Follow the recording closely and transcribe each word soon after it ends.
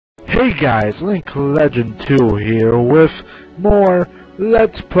Hey guys, Link Legend 2 here with more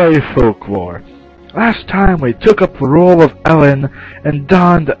Let's Play Folklore. Last time we took up the role of Ellen and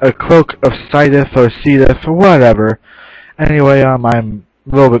donned a cloak of Sidith or Seedith or whatever. Anyway, I'm a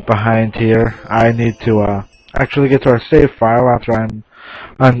little bit behind here. I need to actually get to our save file after I'm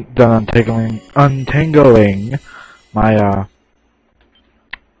done untangling my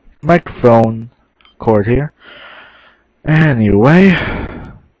microphone cord here. Anyway,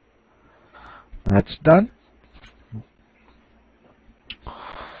 that's done.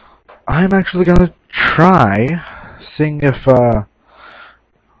 I'm actually gonna try seeing if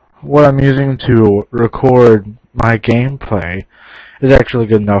what I'm using to record my gameplay is actually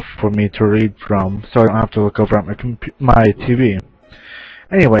good enough for me to read from, so I don't have to look over at my TV.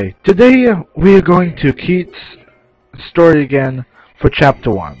 Anyway, today we are going to Keats' story again for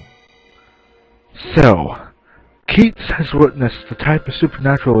chapter 1. So, Keats has witnessed the type of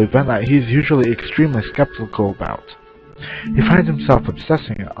supernatural event that he's usually extremely skeptical about. He finds himself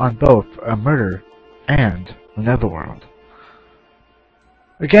obsessing on both a murder and the netherworld.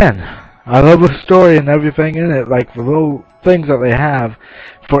 Again, I love the story and everything in it, like the little things that they have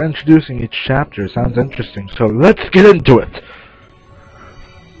for introducing each chapter. Sounds interesting, so let's get into it!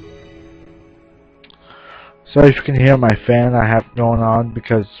 Sorry if you can hear my fan I have going on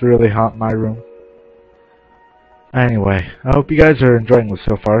because it's really hot in my room. Anyway, I hope you guys are enjoying this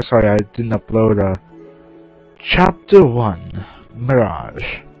so far. Sorry I didn't upload Chapter 1,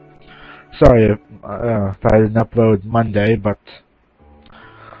 Mirage. Sorry if I didn't upload Monday, but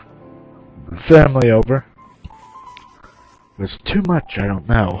family over. There's too much I don't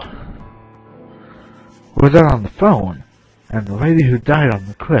know. Was that on the phone? And the lady who died on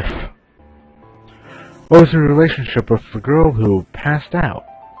the cliff? What was her relationship with the girl who passed out?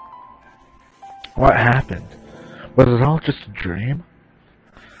 What happened? Was it all just a dream?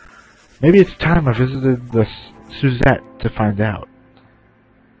 Maybe it's time I visited the Suzette to find out.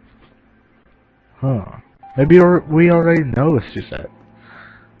 Maybe we already know the Suzette.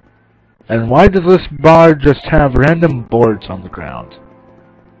 And why does this bar just have random boards on the ground?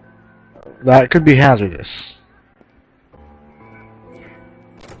 That could be hazardous.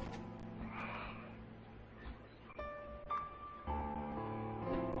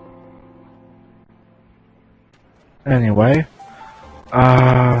 Anyway,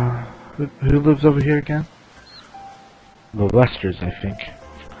 who lives over here again? The Lesters, I think.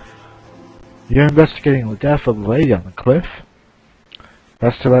 You're investigating the death of the lady on the cliff?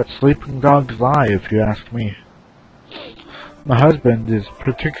 Best to let sleeping dogs lie, if you ask me. My husband in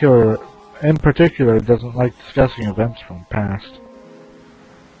particular doesn't like discussing events from the past.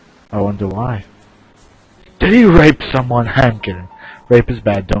 I wonder why. Did he rape someone? I'm kidding. Rape is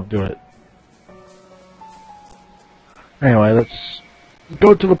bad, don't do it. Anyway, let's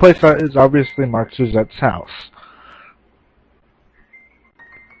go to the place that is obviously marked Suzette's house.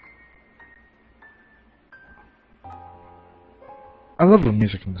 I love the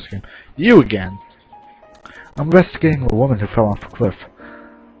music in this game. You again! I'm investigating the woman who fell off a cliff.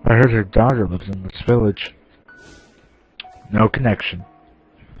 I heard her daughter lives in this village. No connection.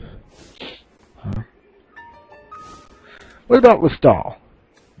 Huh? What about this doll?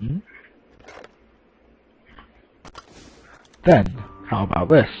 Then, how about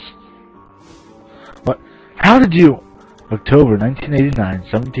this? What? How did you... October 1989,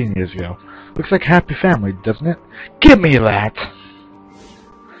 17 years ago. Looks like a happy family, doesn't it? Give me that!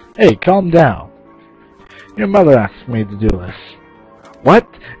 Hey, calm down. Your mother asked me to do this. What?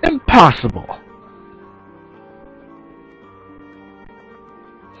 Impossible!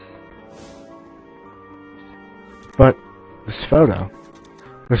 But, this photo...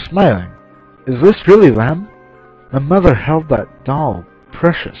 They're smiling. Is this really them? My mother held that doll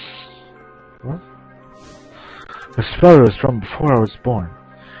precious. What? This photo is from before I was born.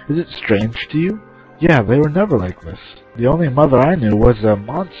 Is it strange to you? Yeah, they were never like this. The only mother I knew was a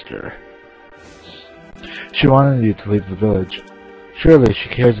monster. She wanted you to leave the village. Surely she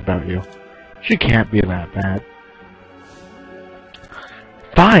cares about you. She can't be that bad.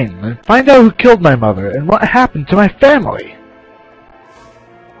 Fine, then find out who killed my mother and what happened to my family.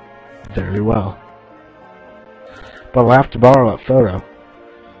 Very well. But I'll have to borrow that photo.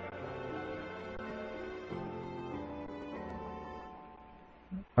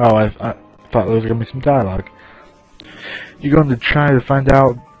 Oh, I thought there was going to be some dialogue. You're going to try to find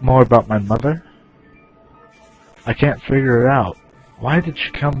out more about my mother? I can't figure it out. Why did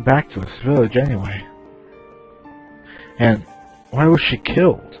she come back to this village anyway? And why was she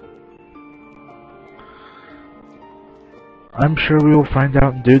killed? I'm sure we will find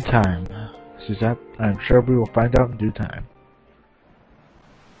out in due time. Suzette, I'm sure we will find out in due time.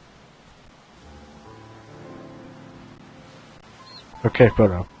 Okay,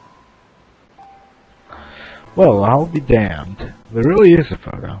 photo. Well, I'll be damned. There really is a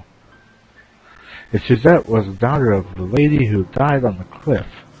photo. If Suzette was the daughter of the lady who died on the cliff,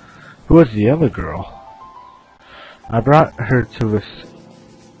 who was the other girl? I brought her to this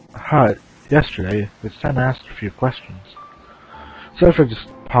hut yesterday. This time I asked a few questions. So if I just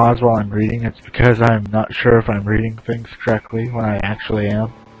pause while I'm reading, it's because I'm not sure if I'm reading things correctly when I actually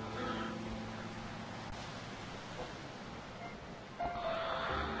am.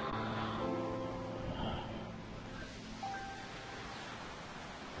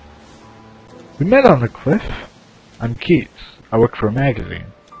 We met on the cliff. I'm Keats. I work for a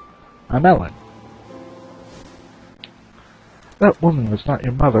magazine. I'm Ellen. That woman was not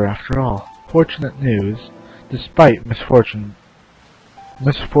your mother after all. Fortunate news, despite misfortunate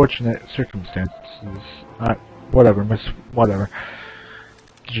circumstances. Whatever.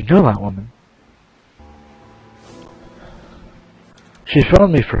 Did you know that woman? She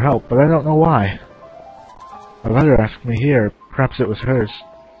phoned me for help, but I don't know why. A letter asked me here. Perhaps it was hers.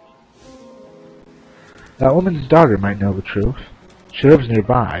 That woman's daughter might know the truth. She lives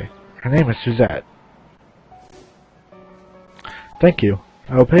nearby. Her name is Suzette. Thank you.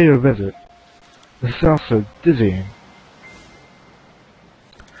 I will pay you a visit. This is also dizzying.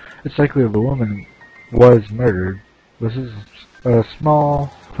 It's likely the woman was murdered. This is a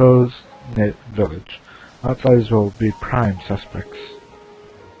small, close-knit village. Outsiders will be prime suspects.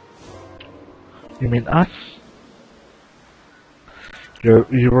 You mean us? You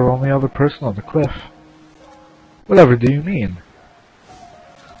were the only other person on the cliff. Whatever do you mean?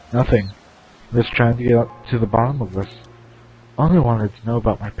 Nothing. I'm just trying to get up to the bottom of this. Only wanted to know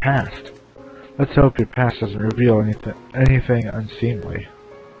about my past. Let's hope your past doesn't reveal anything unseemly.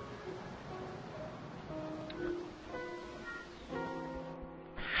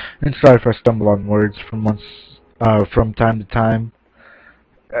 And sorry if I stumble on words from time to time.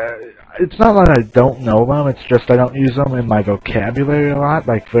 It's not that I don't know them, it's just I don't use them in my vocabulary a lot.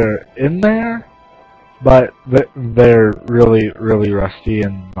 Like, they're in there, but they're really, really rusty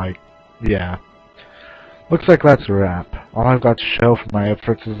and, like, yeah. Looks like that's a wrap. All I've got to show for my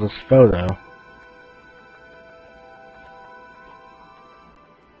efforts is this photo.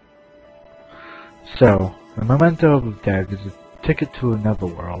 So, the memento of the dead is a ticket to another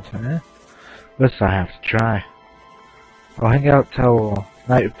world, eh? This I have to try. I'll hang out till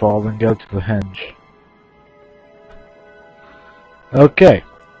nightfall, then go to the henge. Okay,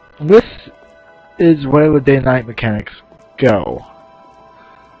 this is where the day-night mechanics go.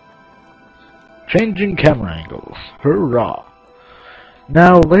 Changing camera angles. Hurrah!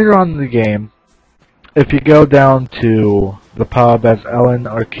 Now, later on in the game, if you go down to the pub as Ellen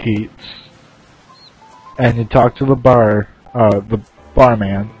or Keats, and you talk to the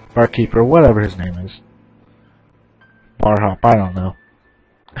barman, barkeeper, whatever his name is. Bar hop, I don't know.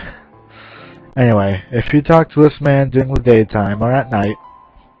 Anyway, if you talk to this man during the daytime or at night,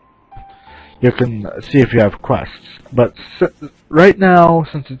 you can see if you have quests. But right now,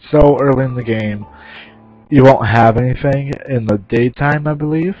 since it's so early in the game, you won't have anything in the daytime, I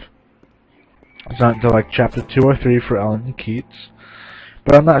believe. It's not until like chapter 2 or 3 for Ellen and Keats.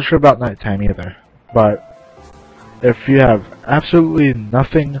 But I'm not sure about nighttime either. But if you have absolutely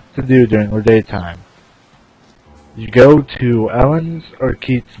nothing to do during the daytime, you go to Ellen's or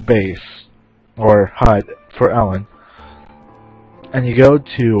Keats' base, or hut for Ellen, and you go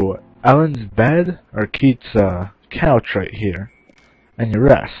to Ellen's bed, or Keats' couch right here, and you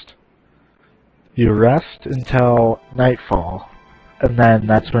rest. You rest until nightfall, and then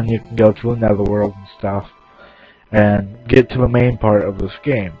that's when you can go to the netherworld and stuff, and get to the main part of this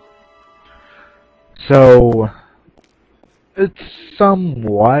game. So, it's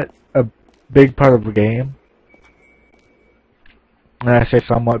somewhat a big part of the game. And I say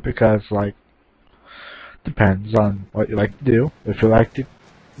somewhat because, like, depends on what you like to do. If you like to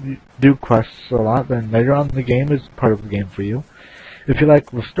do quests a lot, then later on in the game is part of the game for you. If you like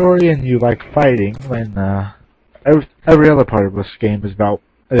the story and you like fighting, then every other part of this game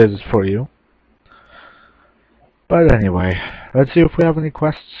is for you. But anyway, let's see if we have any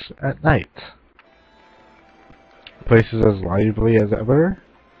quests at night. The place is as lively as ever.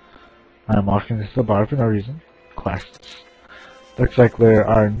 I'm walking into the bar for no reason. Quests. Looks like there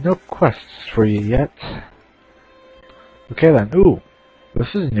are no quests for you yet. Okay then. Ooh, this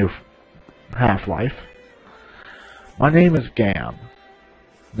is a new Half-Life. My name is Gam.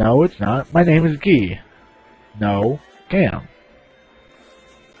 No, it's not. My name is Guy. No, Gam.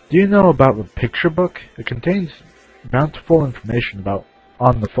 Do you know about the picture book? It contains bountiful information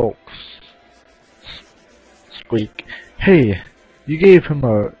on the folks. Squeak. Hey, you gave him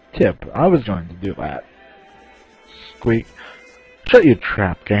a tip. I was going to do that. Squeak. Shut your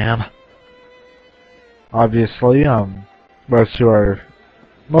trap, Gam. Obviously, those two are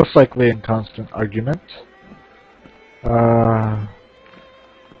most likely in constant argument. The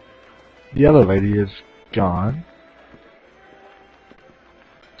other lady is gone.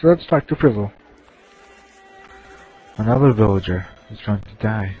 So let's talk to Frizzle. Another villager is going to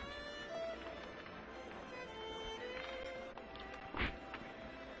die.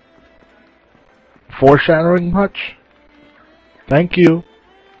 Foreshadowing much? Thank you.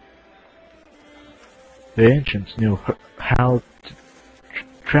 The ancients knew how to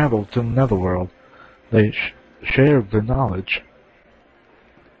travel to the netherworld. They shared their knowledge.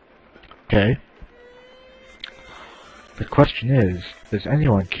 Okay. The question is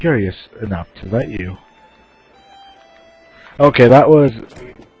anyone curious enough to let you? Okay, that was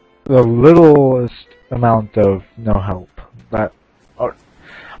the littlest amount of no help.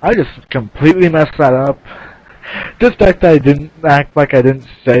 I just completely messed that up. Just the fact that I didn't act like I didn't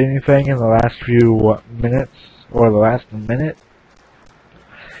say anything in the last few minutes, or the last minute.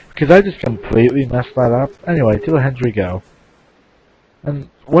 Because I just completely messed that up. Anyway, to the henge we go. And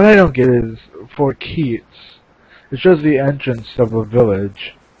what I don't get is, for Keats, it shows the entrance of the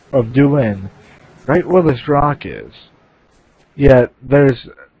village of Dulin, right where this rock is. Yet, there's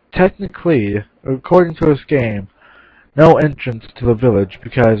technically, according to this game, no entrance to the village,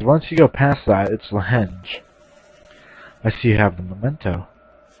 because once you go past that, it's the henge. I see you have the memento.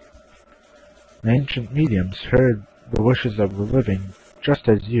 The ancient mediums heard the wishes of the living, just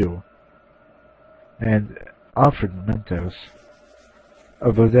as you, and offered mementos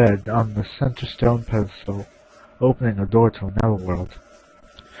of the dead on the center stone pedestal, opening a door to another world.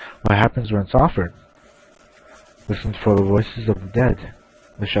 What happens when it's offered? Listen for the voices of the dead.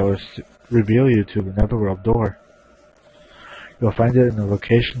 They shall reveal you to the netherworld door. You'll find it in a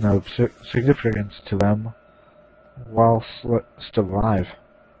location of significance to them while still alive.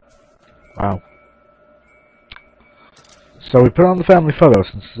 Wow. So we put on the family photo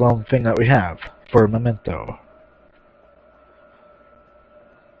since it's the only thing that we have for a memento.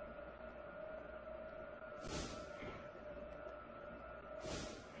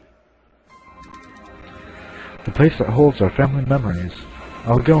 The place that holds our family memories.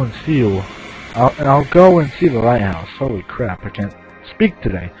 I'll go and see you. I'll go and see the lighthouse. Holy crap, I can't speak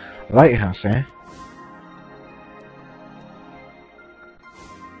today. Lighthouse, eh?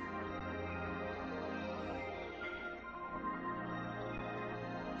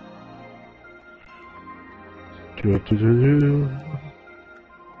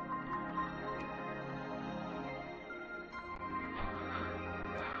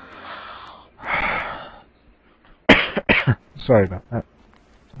 Sorry about that.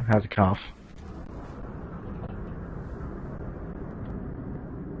 I had a cough.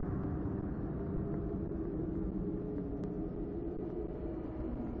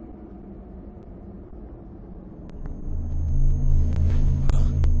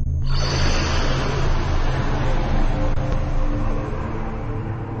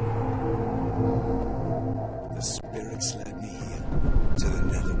 The spirits led me here to the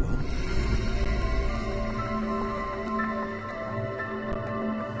netherworld.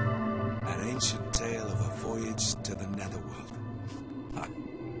 An ancient tale of a voyage to the netherworld. Ah,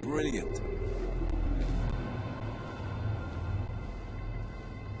 brilliant.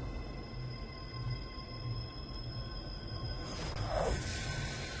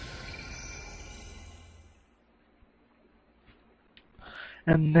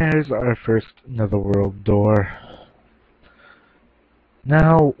 And there's our first netherworld door.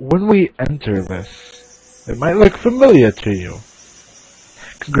 Now, when we enter this, it might look familiar to you.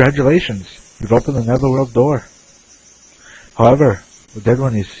 Congratulations, you've opened the netherworld door. However, the dead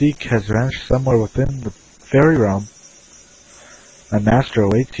one you seek has vanished somewhere within the fairy realm. My master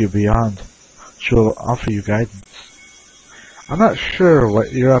awaits you beyond. She will offer you guidance. I'm not sure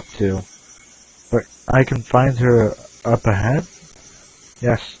what you're up to, but I can find her up ahead?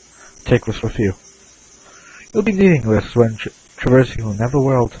 Yes, take this with you. You'll be needing this when traversing the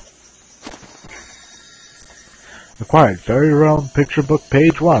netherworld. Acquired Fairy Realm Picture Book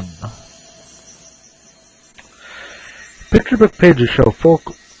Page 1. Picture book pages show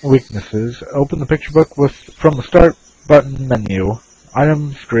folk weaknesses. Open the picture book from the Start button menu,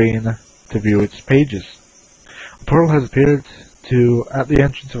 item screen to view its pages. A portal has appeared at the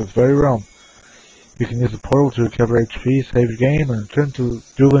entrance of its very realm. You can use the portal to recover HP, save your game, and return to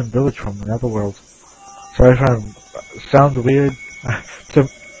Dulin Village from the netherworld. Sorry if I sound weird. to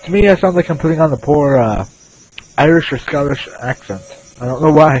me, I sound like I'm putting on the poor Irish or Scottish accent. I don't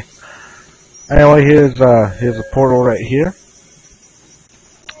know why. Anyway, here's a portal right here.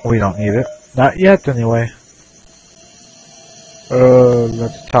 We don't need it. Not yet, anyway.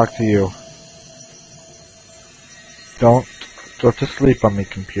 Let's talk to you. Don't go to sleep on me,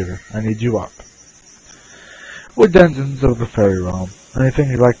 computer. I need you up. What dungeons of the fairy realm? Anything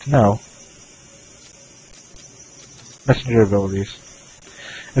you'd like to know? Messenger abilities.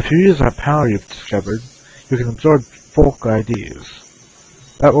 If you use that power you've discovered, you can absorb folk IDs.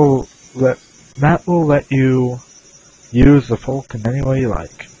 That will let you use the folk in any way you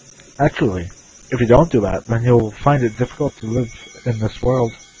like. Actually, if you don't do that, then you'll find it difficult to live in this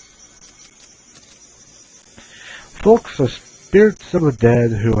world. Folks are spirits of the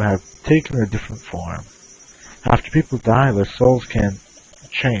dead who have taken a different form. After people die, their souls can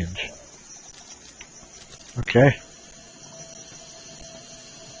change. Okay.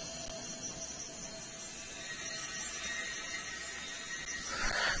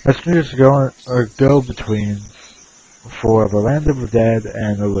 Messengers are go-betweens for the land of the dead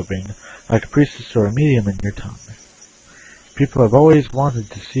and the living, like a priestess or a medium in your tongue. People have always wanted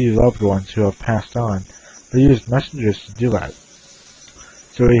to see loved ones who have passed on. They used messengers to do that.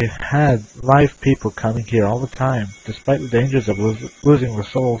 So we had live people coming here all the time, despite the dangers of losing their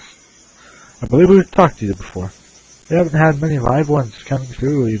souls. I believe we've talked to you before. We haven't had many live ones coming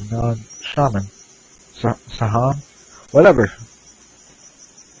through, even on Shaman. Saham? Whatever.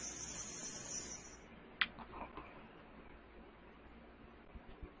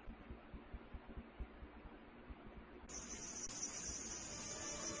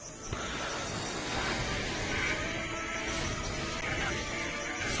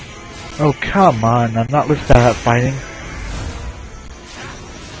 Oh, come on, I'm not listening to that fighting.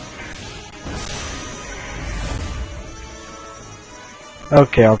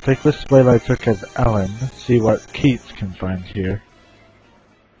 Okay, I'll take this spell I took as Ellen, see what Keats can find here.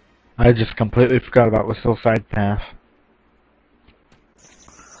 I just completely forgot about the still side path.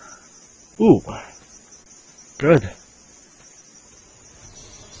 Ooh. Good.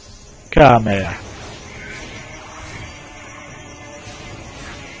 Come here.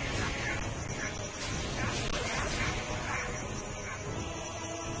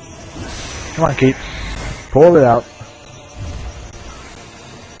 Come on, Keats. Pull it out.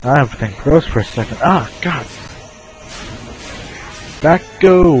 Everything froze for a second. Ah, God. Back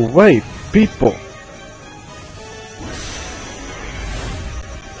away, people.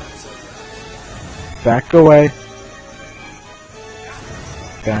 Back away.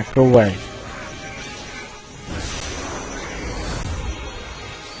 Back away.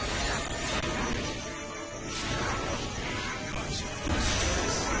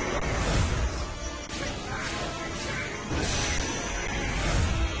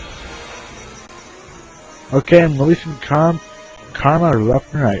 Okay, I'm releasing karma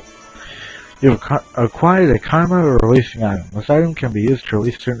left and right. You've acquired a karma or releasing item. This item can be used to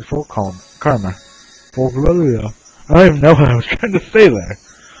release certain folk karma. Playfolklore. I don't even know what I was trying to say there.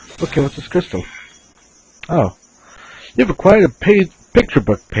 Okay, what's this crystal? Oh. You've acquired a picture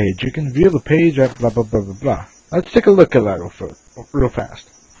book page. You can view the page at blah blah blah blah blah. Let's take a look at that real fast.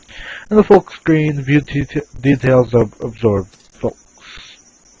 In the folk screen, view details of absorbed folks.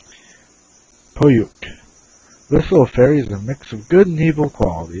 Poyuk. This little fairy is a mix of good and evil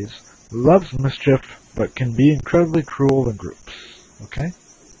qualities, loves mischief, but can be incredibly cruel in groups. Okay?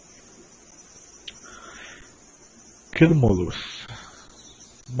 Kilomolus.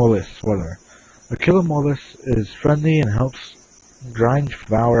 Molus, whatever. A kilomolus is friendly and helps grind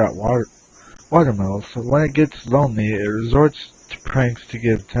flour at watermills. So when it gets lonely, it resorts to pranks to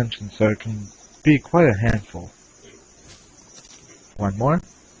get attention, so it can be quite a handful. One more.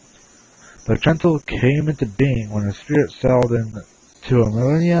 The gentle came into being when a spirit settled into a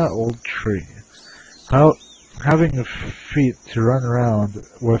millennia-old tree. Having feet to run around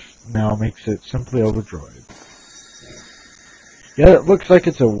with now makes it simply overjoyed. Yet it looks like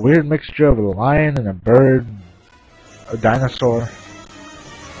it's a weird mixture of a lion and a bird, a dinosaur.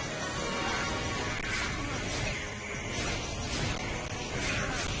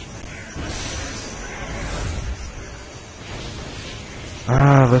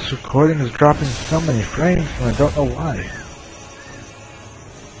 This recording is dropping so many frames and I don't know why.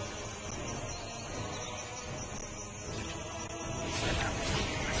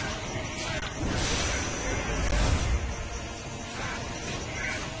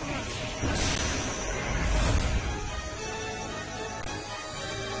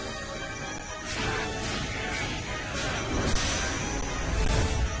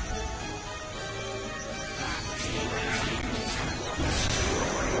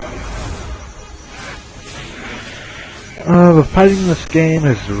 The fighting in this game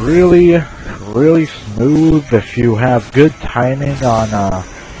is really smooth if you have good timing on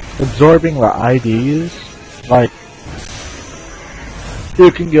absorbing the IDs. Like,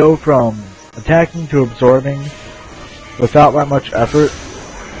 You can go from attacking to absorbing without that much effort,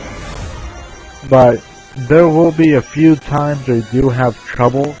 but there will be a few times where you do have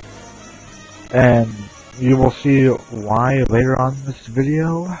trouble, and you will see why later on in this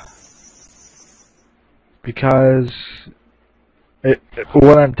video, because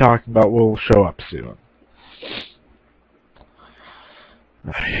what I'm talking about will show up soon.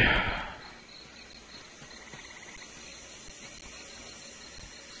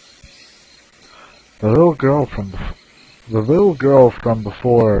 The little girl from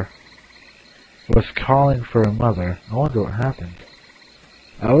before was calling for her mother. I wonder what happened.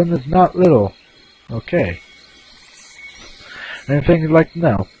 Ellen is not little. Okay. Anything you'd like to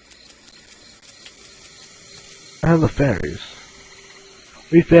know? How are the fairies?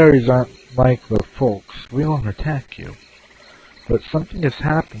 We fairies aren't like the folks. We won't attack you. But something has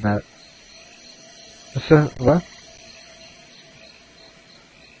happened that... What?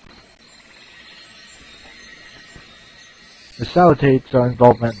 Facilitates our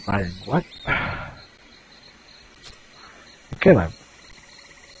involvement in fighting. What? Okay then.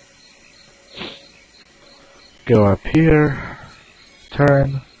 Go up here.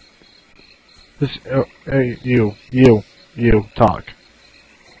 Turn. This. Hey, you, talk.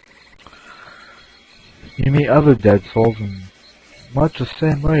 You meet other dead souls in much the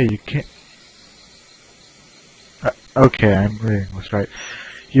same way you can't. Okay, I'm reading this right.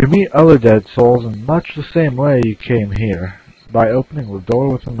 You meet other dead souls in much the same way you came here, by opening the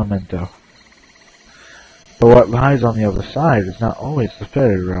door with a memento. But what lies on the other side is not always the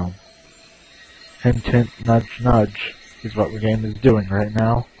fairy realm. Hint, hint, nudge, nudge, is what the game is doing right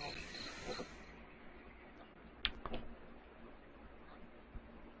now.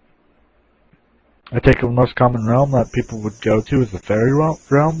 I take the most common realm that people would go to is the fairy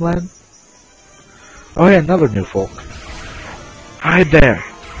realm, then? Oh hey, another new folk. Hide there!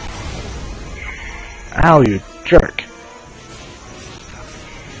 Ow, you jerk!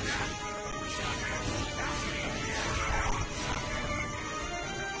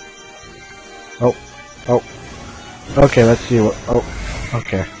 Oh. Okay, let's see what... Oh,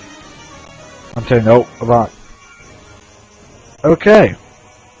 okay. I'm saying no a lot. Okay.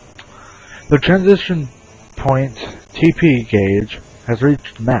 The transition point TP gauge has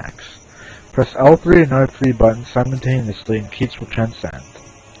reached max. Press L3 and R3 buttons simultaneously and Keats will transcend.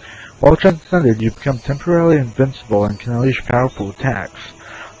 While transcended, you become temporarily invincible and can unleash powerful attacks.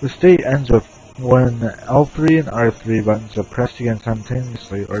 The state ends with when L3 and R3 buttons are pressed again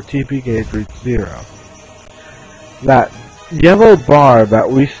simultaneously or TP gauge reaches 0. That yellow bar that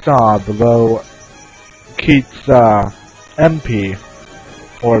we saw below Keats' MP,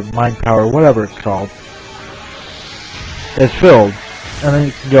 or mind power, whatever it's called, is filled, and then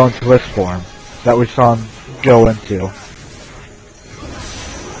you can go into this form that we saw him go into.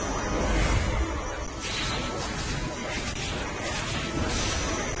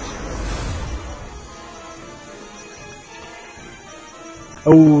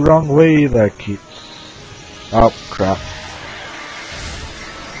 Oh, wrong way there, Keats. Oh, crap.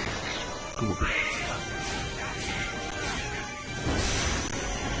 Goosh.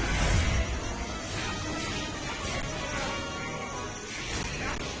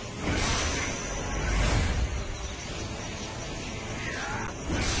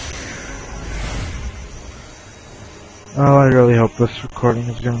 Oh, I really hope this recording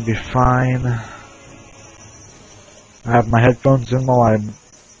is going to be fine. I have my headphones in while I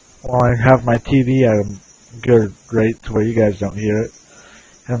have my TV at a good rate to where you guys don't hear it.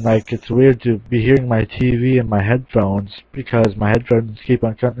 And like, it's weird to be hearing my TV and my headphones because my headphones keep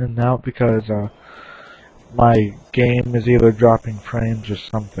on cutting in and out because my game is either dropping frames or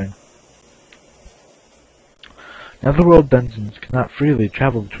something. Netherworld dungeons cannot freely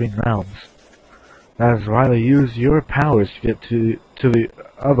travel between realms. That is why they use your powers to get to the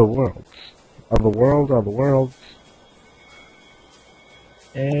other worlds. Other worlds.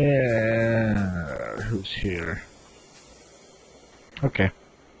 And who's here? Okay.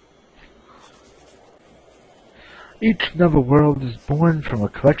 Each netherworld is born from a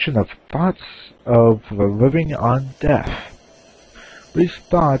collection of thoughts of the living on death. These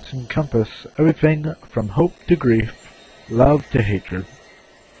thoughts encompass everything from hope to grief, love to hatred.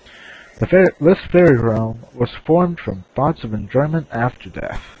 This fairy realm was formed from thoughts of enjoyment after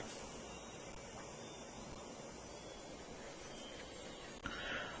death.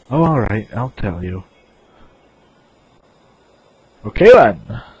 Oh, alright, I'll tell you. Okay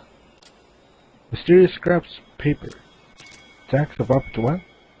then! Mysterious scraps paper. Attacks of up to what?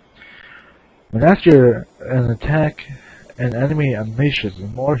 When after an attack, an enemy unleashes, the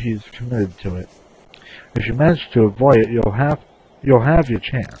more he's committed to it. If you manage to avoid it, you'll have you'll have your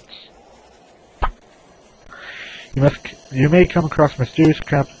chance. You may come across mysterious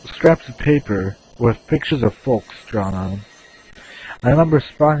scraps of paper with pictures of folks drawn on them. I remember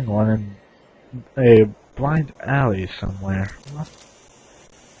spotting one in a blind alley somewhere.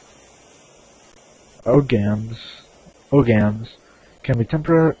 Ogams can be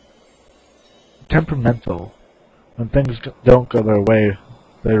temperamental. When things don't go their way,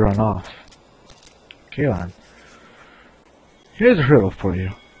 they run off. Kaelan, here's a riddle for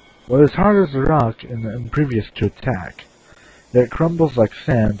you. What is hard as a rock and impervious to attack, yet it crumbles like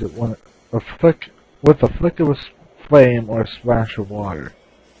sand when with a flick of a flame or a splash of water.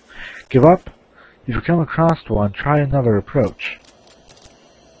 Give up? If you come across one, try another approach.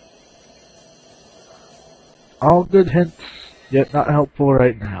 All good hints, yet not helpful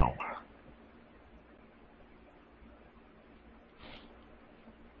right now.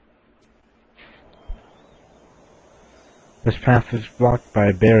 This path is blocked by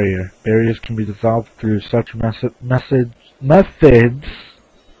a barrier. Barriers can be dissolved through such methods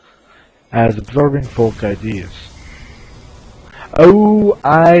as absorbing folk ideas. Oh,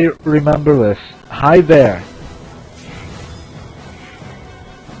 I remember this. Hi there.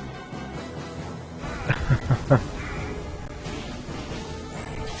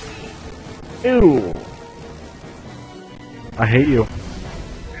 Ew. I hate you.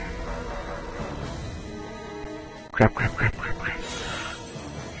 Crap.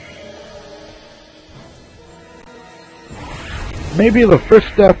 Maybe the first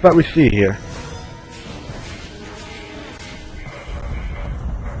step that we see here.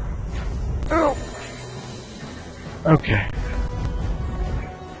 Oh. Okay.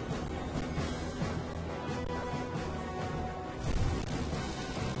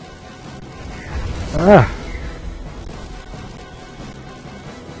 Ah.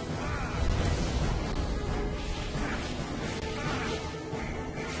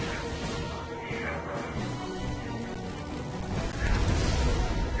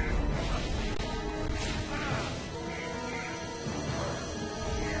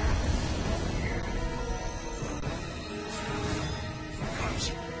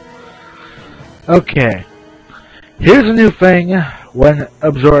 Okay, here's a new thing when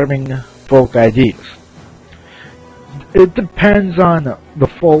absorbing folk ideas. It depends on the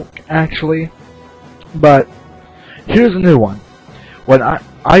folk, actually, but here's a new one. When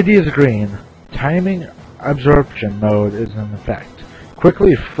ID is green, timing absorption mode is in effect.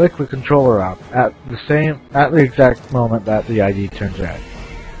 Quickly flick the controller up at the exact moment that the ID turns red.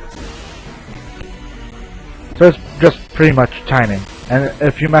 So it's just pretty much timing. And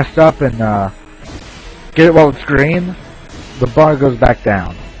if you messed up and get it while it's green, the bar goes back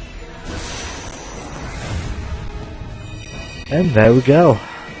down. And there we go.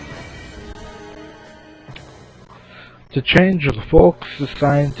 To change the folks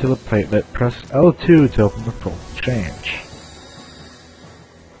assigned to the platelet, press L2 to open the folk change.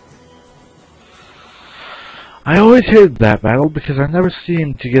 I always hated that battle because I never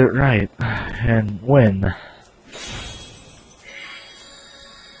seemed to get it right and win.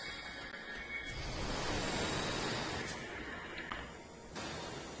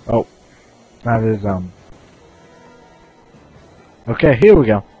 Oh, that is, okay, here we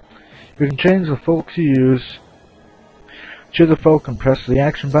go. You can change the folks you use. Choose a folk and press the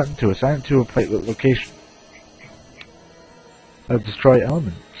action button to assign it to a platelet location. Destroy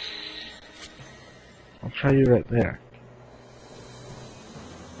elements. I'll try you right there.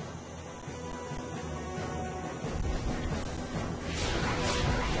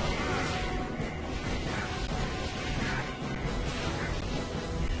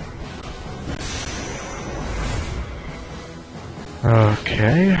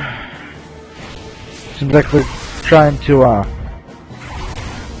 Okay. Seems like we're trying to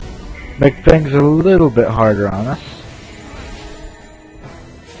make things a little bit harder on us.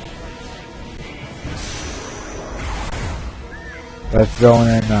 Let's throw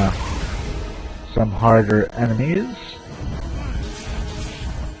in some harder enemies.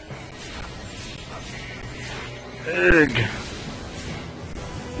 Ugh.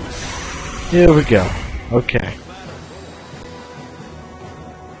 Here we go. Okay.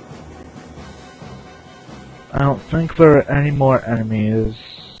 I don't think there are any more enemies.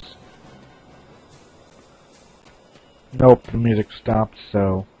 Nope, the music stopped,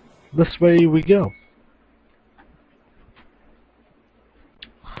 so this way we go.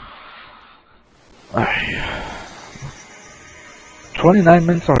 Alright. 29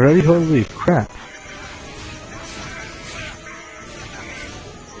 minutes already? Holy crap.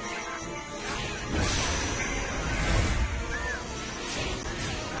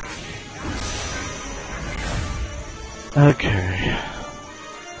 Okay.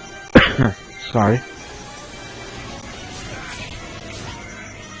 Sorry.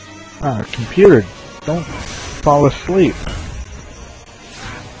 Computer, don't fall asleep.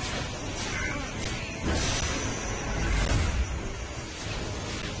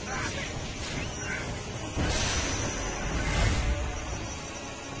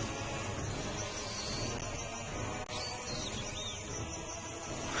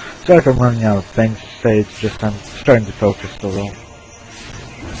 Sorry if I'm running out of things to say, it's just I'm starting to focus a little.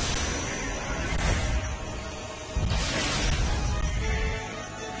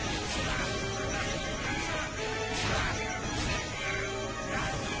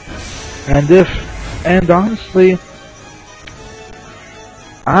 And honestly,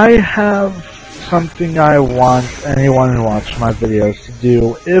 I have something I want anyone who watches my videos to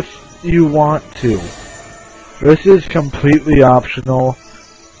do if you want to. This is completely optional,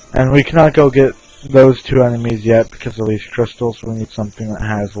 and we cannot go get those two enemies yet because of these crystals, so we need something that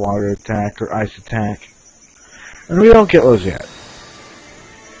has water attack or ice attack. And we don't get those yet.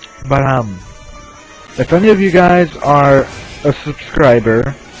 But if any of you guys are a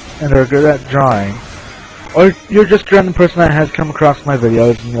subscriber and are good at drawing, or you're just a random person that has come across my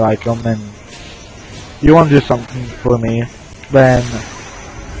videos and you like them and you want to do something for me, then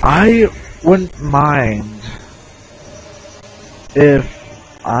I wouldn't mind if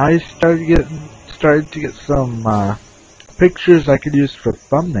I started to get some pictures I could use for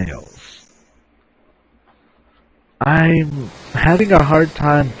thumbnails. I'm having a hard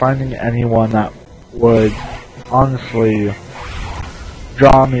time finding anyone that would honestly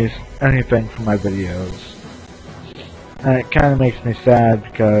draw me anything for my videos. And it kind of makes me sad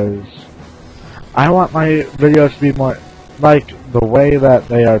because I want my videos to be more like the way that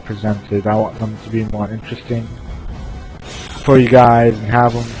they are presented. I want them to be more interesting for you guys and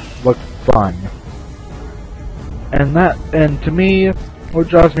have them look fun. And to me, what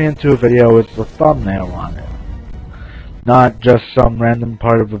draws me into a video is the thumbnail on it. Not just some random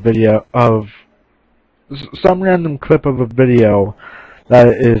part of a video some random clip of a video that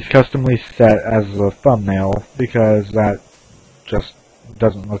is customly set as a thumbnail, because that just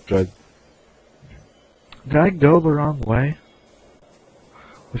doesn't look good. Did I go the wrong way?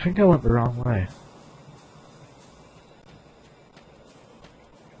 I think I went the wrong way.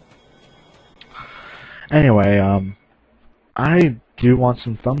 Anyway, I do want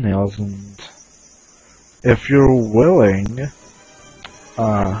some thumbnails, and if you're willing,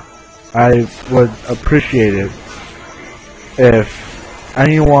 I would appreciate it if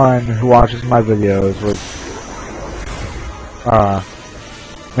anyone who watches my videos would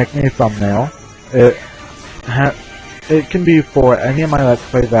make me a thumbnail. It can be for any of my Let's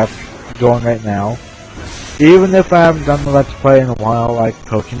Plays that's going right now. Even if I haven't done the Let's Play in a while, like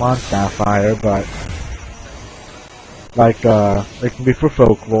Pokemon Sapphire, but like it can be for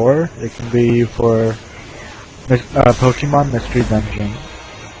Folklore, it can be for Pokemon Mystery Dungeon,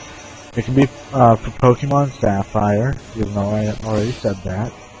 it can be for Pokemon Sapphire, even though I already said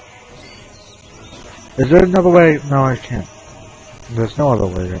that. Is there another way? No, I can't. There's no other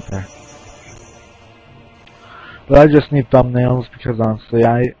way right there. But I just need thumbnails because honestly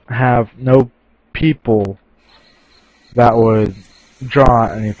I have no people that would draw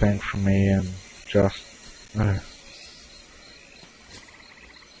anything for me, and just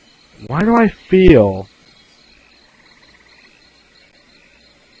why do I feel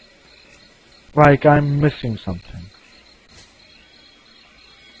like I'm missing something?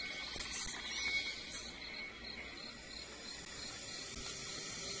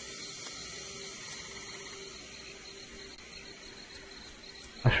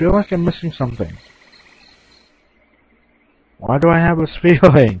 I feel like I'm missing something. Why do I have this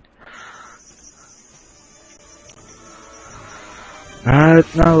feeling?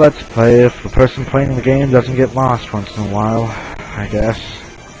 Alright, now let's play. If the person playing the game doesn't get lost once in a while, I guess.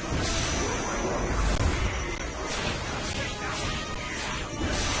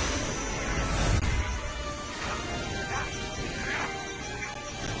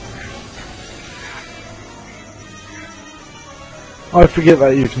 Oh, I forget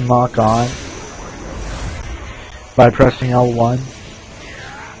that you can lock on by pressing L1.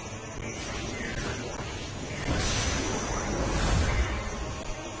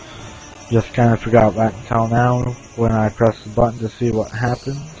 Just kind of forgot that until now when I press the button to see what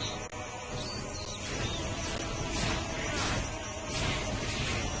happens.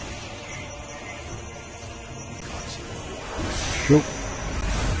 Shoop.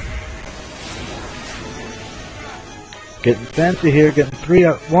 Getting fancy here, getting 3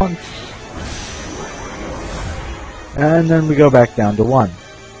 at once. And then we go back down to 1.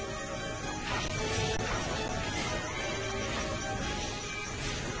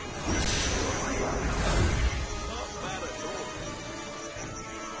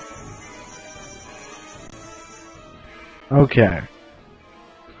 Okay.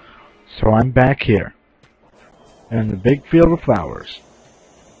 So I'm back here. In the big field of flowers.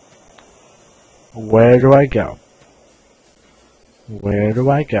 Where do I go? Where do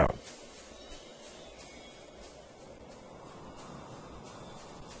I go?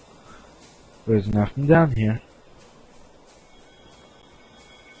 There's nothing down here.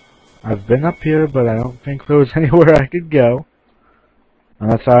 I've been up here, but I don't think there was anywhere I could go.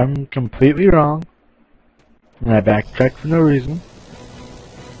 Unless I'm completely wrong. And I backtracked for no reason.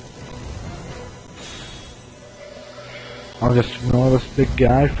 I'll just ignore this big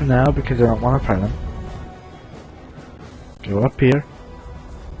guy for now because I don't want to fight him. Go up here.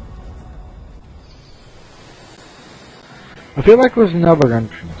 I feel like there's another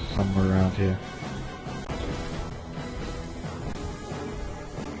entrance somewhere around here.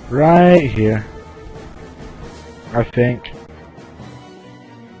 Right here. I think.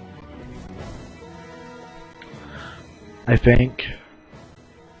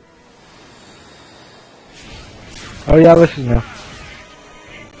 Oh yeah, this is new.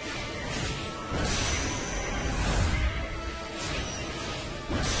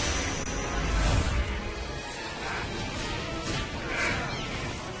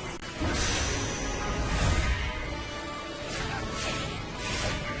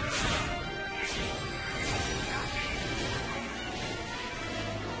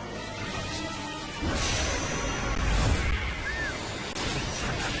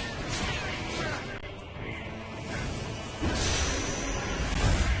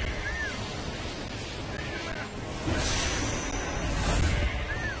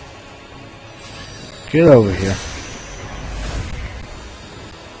 Get over here.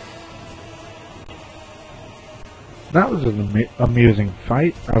 That was an amusing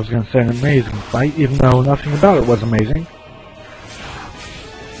fight. I was going to say an amazing fight, even though nothing about it was amazing.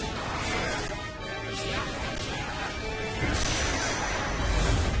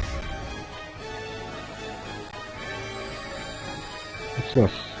 What's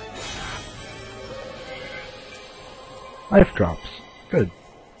this? Life drops. Good.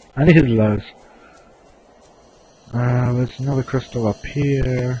 I needed those. There's another crystal up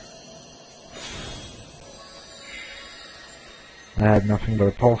here. I had nothing but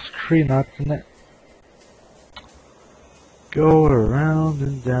a pulse tree nuts in it. Go around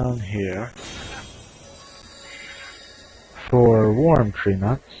and down here for warm tree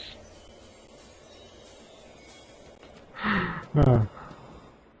nuts.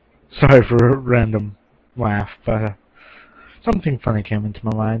 Sorry for a random laugh, but something funny came into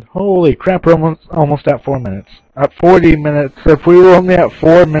my mind. Holy crap, we're almost at 4 minutes. At 40 minutes, if we were only at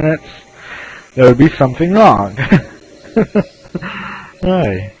 4 minutes, there would be something wrong.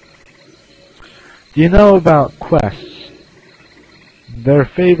 Hey. Do you know about quests? They're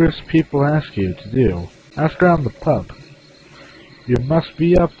favors people ask you to do. Ask around the pub. You must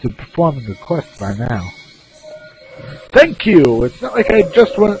be up to performing the quest by now. Thank you! It's not like I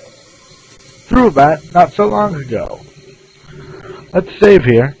just went through that not so long ago. Let's save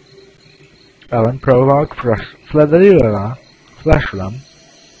here. Ellen, prologue, Fleshram.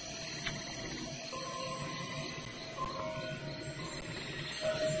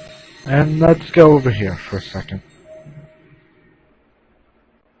 And let's go over here for a second.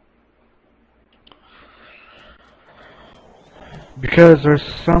 Because there's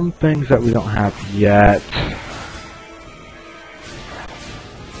some things that we don't have yet.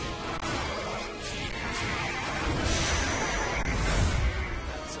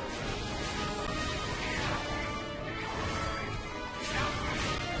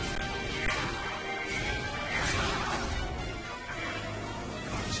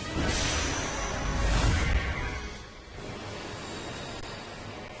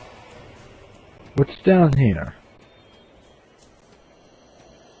 What's down here?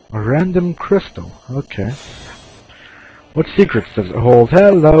 A random crystal. Okay. What secrets does it hold?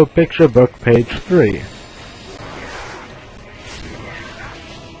 Hello, picture book, page 3.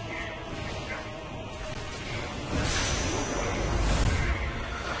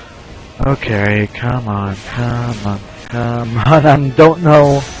 Okay, come on. I don't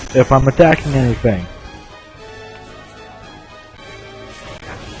know if I'm attacking anything.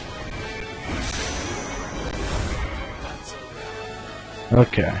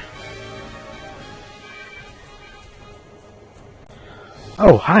 Okay.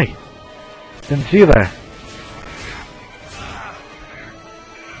 Oh, hi. Didn't see you there.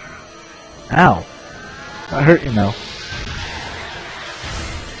 Ow. That hurt, you know.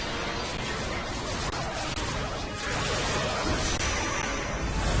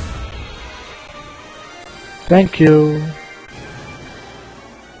 Thank you.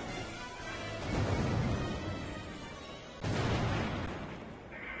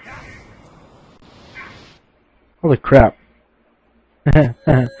 Holy crap.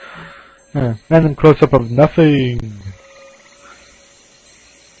 Random close-up of nothing.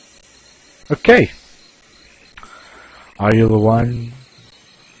 Okay. Are you the one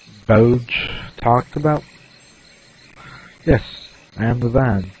Boge talked about? Yes, I am the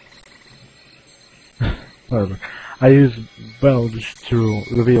van. Whatever. I use Boge to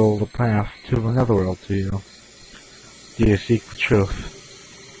reveal the path to the netherworld to you. Do you seek the truth?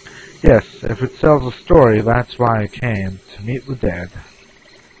 Yes, if it tells a story, that's why I came, to meet the dead.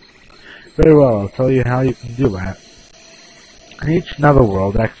 Very well, I'll tell you how you can do that. In each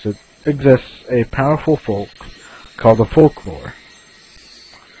netherworld exists a powerful folk called a folklore.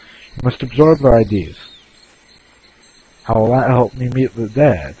 You must absorb their ideas. How will that help me meet the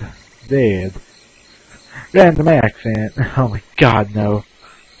dead? Dead. Random accent. Oh my god, no.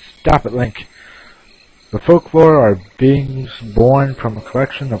 Stop it, Link. The folklore are beings born from a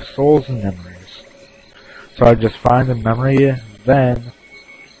collection of souls and memories. So I just find a memory, then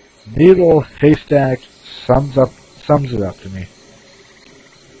needle haystack sums it up to me.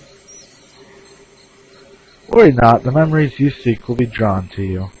 Worry not, the memories you seek will be drawn to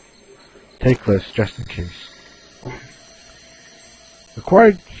you. Take this just in case.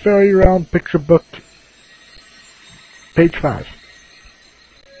 Acquired Fairy Round Picture Book, page 5.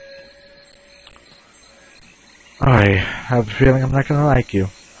 I have a feeling I'm not going to like you.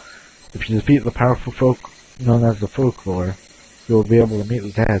 If you defeat the powerful folk known as the folklore, you will be able to meet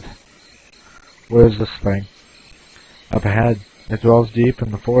the dead. Where is this thing? Up ahead, it dwells deep in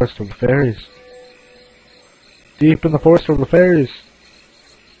the forest of the fairies. Deep in the forest of the fairies!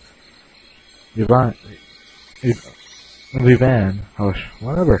 Vivan,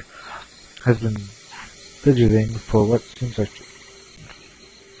 whatever, has been fidgeting for what seems like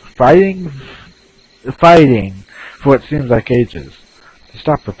fighting for what seems like ages to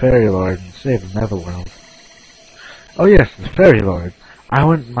stop the Fairy Lord and save the Netherworld. Oh yes, the Fairy Lord. I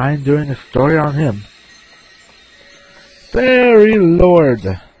wouldn't mind doing a story on him. Fairy Lord.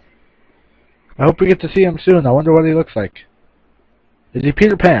 I hope we get to see him soon. I wonder what he looks like. Is he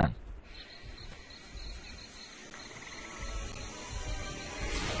Peter Pan?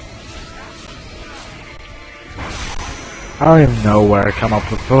 I don't even know where I come up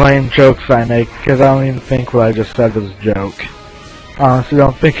with the lame jokes I make, because I don't even think what I just said was a joke. I honestly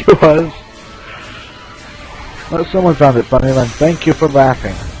don't think it was. Well, if someone found it funny, then thank you for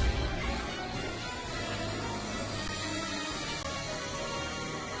laughing.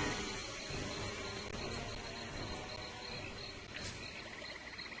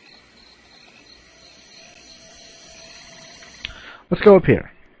 Let's go up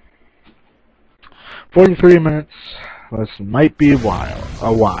here. 43 minutes. This might be a while.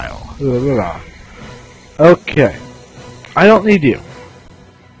 Okay. I don't need you.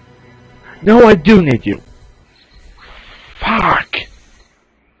 No, I do need you. Fuck.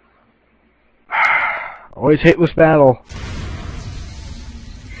 Always hate this battle.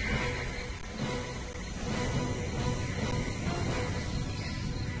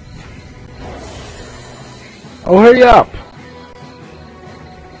 Oh, hurry up.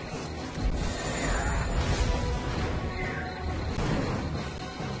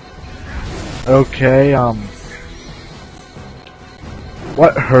 Okay,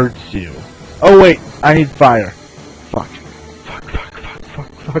 what hurts you? Oh wait, I need fire. Fuck.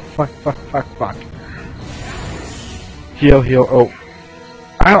 Fuck. Heal, oh.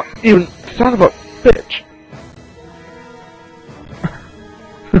 I don't even, son of a bitch.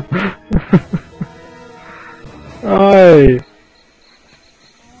 Oi.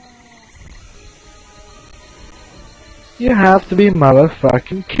 You have to be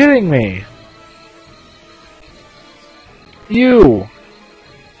motherfucking kidding me. You!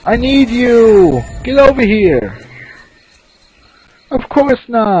 I need you! Get over here! Of course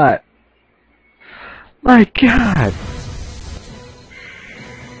not! My god!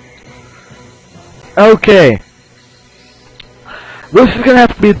 Okay. This is gonna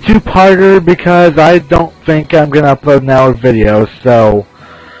have to be a two-parter because I don't think I'm gonna upload an hour video, so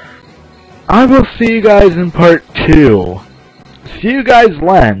I will see you guys in part 2. See you guys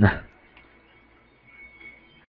then.